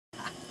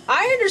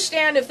I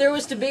understand if there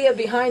was to be a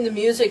behind the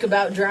music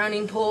about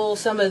Drowning Pool,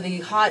 some of the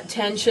hot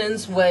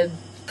tensions would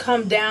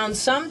come down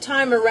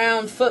sometime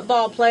around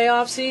football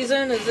playoff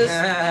season. Is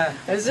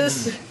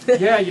this?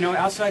 Yeah, you know,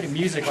 outside of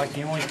music, like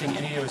the only thing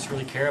any of us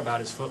really care about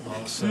is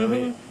football.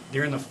 So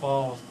during the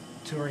fall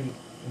touring,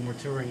 when we're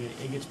touring,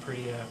 it gets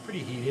pretty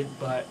heated.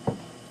 But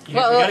you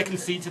know, we got to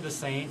concede to the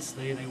Saints.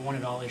 They won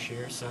it all this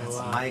year. So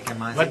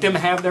let them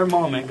have their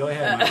moment. Go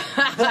ahead, Mike.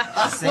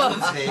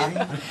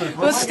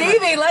 Well,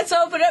 Stevie, let's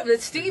open up.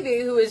 It's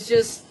Stevie who is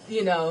just,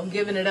 you know,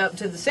 giving it up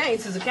to the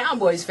Saints as a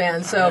Cowboys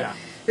fan. So. Yeah.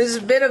 There's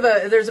a bit of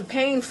there's a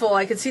painful,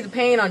 I could see the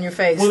pain on your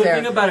face there. Well,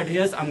 the thing about it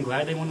is, I'm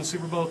glad they won the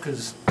Super Bowl,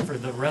 because for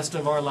the rest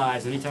of our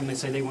lives, anytime they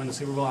say they won the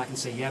Super Bowl, I can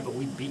say, yeah, but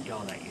we beat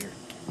y'all that year.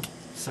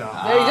 So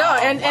there you go,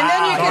 and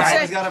then you can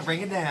say, he's got to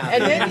bring it down.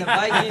 And then the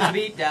Vikings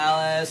beat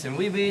Dallas, and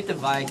we beat the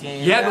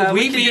Vikings. Yeah, but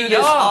we beat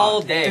y'all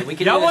all day. We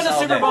could y'all won the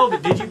Super Bowl,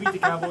 but did you beat the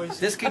Cowboys?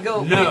 This could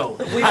go. No,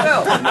 we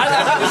will.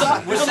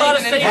 There's a lot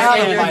of Saints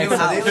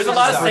fans. There's a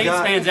lot of Saints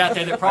fans out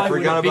there that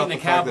probably would have beaten the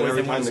Cowboys.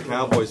 Every time the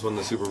Cowboys won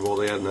the Super Bowl,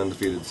 they had an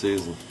undefeated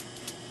season.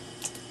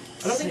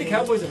 I don't think the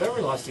Cowboys have ever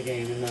lost a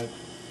game in the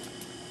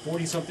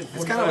 40-something, 45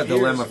 It's kind of a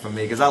dilemma for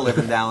me, because I live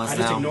in Dallas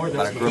now,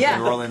 but I grew up in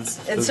New Orleans.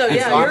 And so,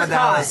 yeah, so you're I'm a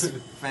Dallas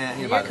fan.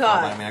 You know, you're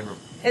caught. I mean, I grew up.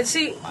 And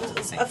see,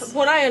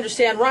 what I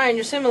understand, Ryan,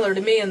 you're similar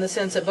to me in the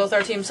sense that both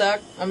our teams suck.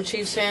 I'm a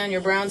Chiefs fan,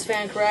 you're a Browns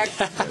fan, correct?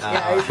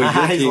 Yeah,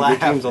 but your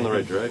team's on the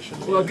right direction.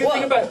 Well, one good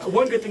thing about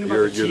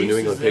the Chiefs the New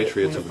England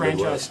Patriots when the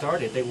franchise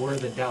started, they were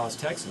the Dallas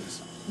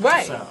Texans.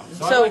 Right. So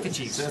I like the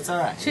Chiefs. So it's all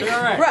right. They're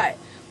all right. Right.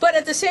 But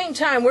at the same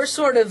time, we're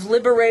sort of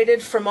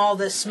liberated from all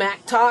this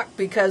smack talk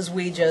because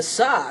we just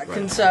suck. Right.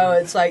 And so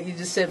it's like you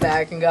just sit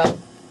back and go,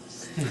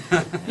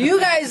 you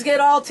guys get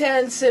all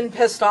tense and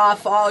pissed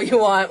off all you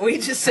want. We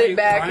just sit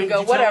back and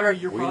go, whatever.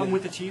 Your problem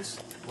with the Chiefs?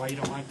 Why you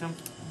don't like them?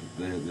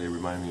 They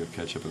remind me of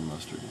ketchup and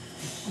mustard.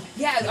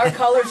 Yeah, our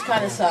colors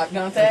kind of suck,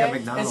 don't they?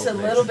 It's a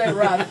little bit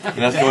rough. And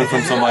that's coming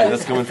from somebody.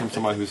 That's coming from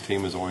somebody whose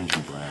team is orange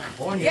and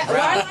brown. Yeah,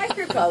 well, I like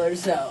your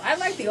colors though. I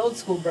like the old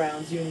school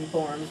Browns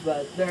uniforms,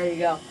 but there you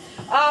go.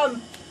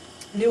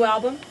 New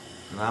album?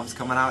 New album's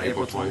coming out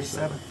April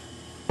 27th.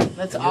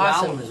 That's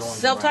awesome.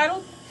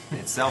 Self-titled?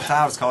 It's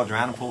self-titled. It's called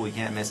Drowning Pool. We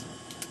can't miss it.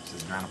 It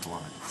says Drowning Pool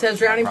on it. Says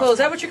Drowning Pool. Is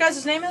that what your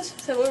guys' name is?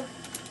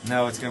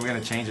 No, we're going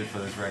to change it for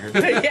this record.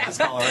 It's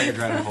called already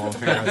Drowning Pool.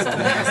 Figure out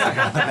something else to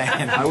go on the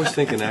band. I was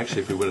thinking,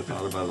 actually, if we would have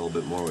thought about it a little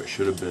bit more, it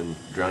should have been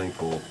Drowning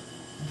Pool,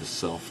 the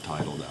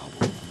self-titled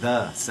album.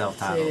 The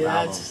self-titled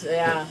album.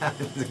 Yeah.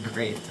 That's a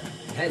great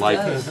term.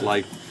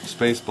 Like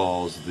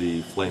Spaceballs,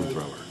 the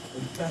flamethrower.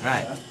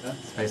 Right.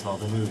 Spaceball,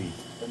 the movie.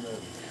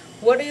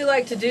 What do you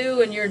like to do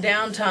in your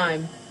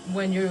downtime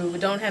when you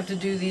don't have to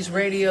do these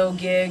radio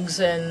gigs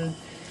and...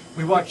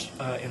 We watch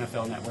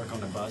NFL Network on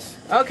the bus.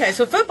 Okay,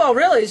 so football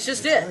really is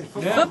just it.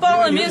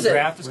 Football and music. The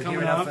draft is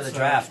coming up for the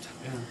draft.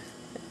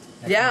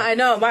 Yeah, I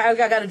know. I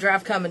got a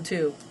draft coming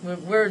too.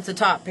 We're at the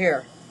top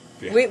here.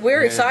 Yeah.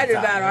 We're excited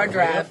about our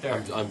draft.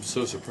 I'm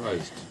so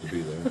surprised to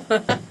be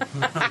there.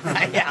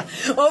 Yeah,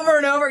 over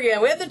and over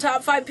again. We have the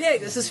top 5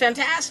 pick. This is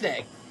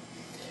fantastic.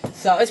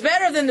 So it's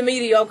better than the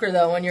mediocre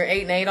though when you're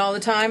 8-8 all the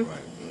time. Right.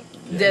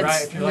 That's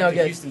right, if you're like no the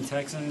good. Houston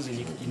Texans and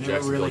you never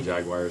Jacksonville really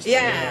Jaguars.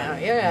 Yeah,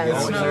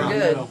 it's no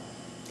good.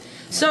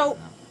 So,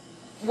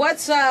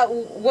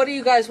 what do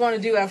you guys want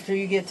to do after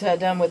you get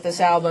done with this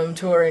album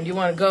tour? And do you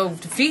want to go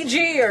to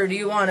Fiji or do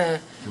you want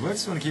to? We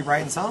just want to keep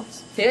writing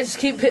songs. Yeah, just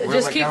keep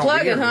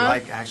plugging, huh?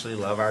 We actually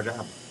love our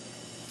job.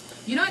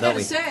 You know, I got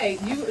to say,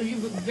 you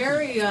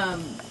very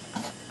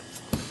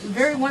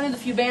one of the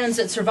few bands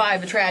that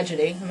survive a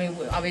tragedy. I mean,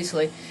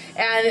 obviously.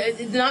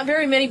 And not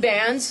very many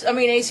bands, I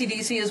mean,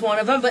 AC/DC is one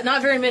of them, but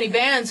not very many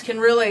bands can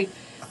really pick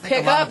up and go. I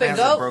think a lot of bands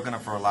have broken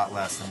up for a lot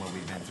less than what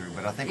we've been through,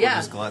 but I think we're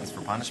just gluttons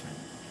for punishment.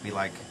 We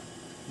like...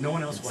 No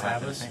one else will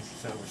have us,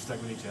 so we're stuck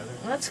with each other.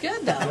 Well, that's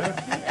good, though.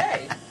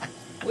 Hey,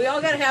 we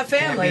all got to have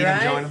family,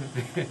 right? Join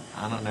them?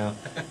 I don't know.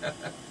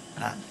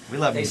 We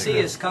love They music.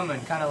 see us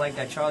coming, kind of like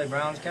that Charlie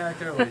Brown's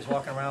character where he's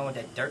walking around with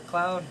that dirt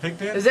cloud.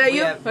 Pigpen? Is that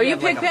you? Are you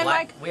Pigpen,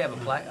 Mike? We have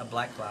a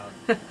black cloud,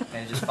 and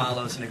it just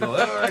follows, and they go,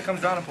 oh, there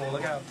comes Drowning Pool,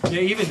 look out.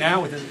 Yeah, even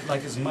now with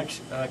as much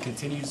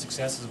continued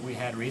success as we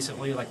had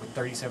recently, like with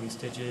 37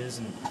 Stitches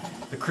and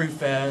the Crew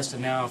Fest,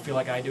 and now I Feel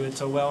Like I Do It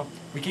So Well,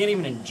 we can't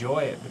even enjoy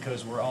it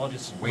because we're all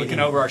just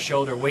looking over our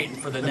shoulder, waiting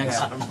for the next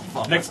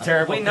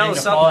terrible thing to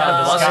fall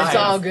out of the sky. It's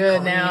all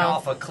good now.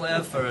 Off a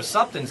cliff, or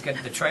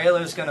the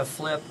trailer's gonna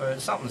flip, or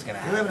something's gonna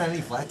happen. You haven't had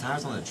any flat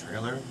tires on the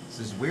trailer? This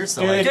is weird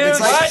stuff. Dude,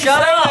 it's like,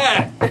 shut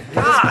up!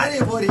 There's plenty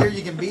of wood here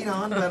you can beat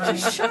on, but I mean,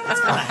 it's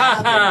gonna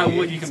happen.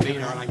 Wood you can beat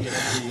on, I get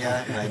it.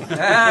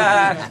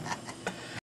 Yeah, right.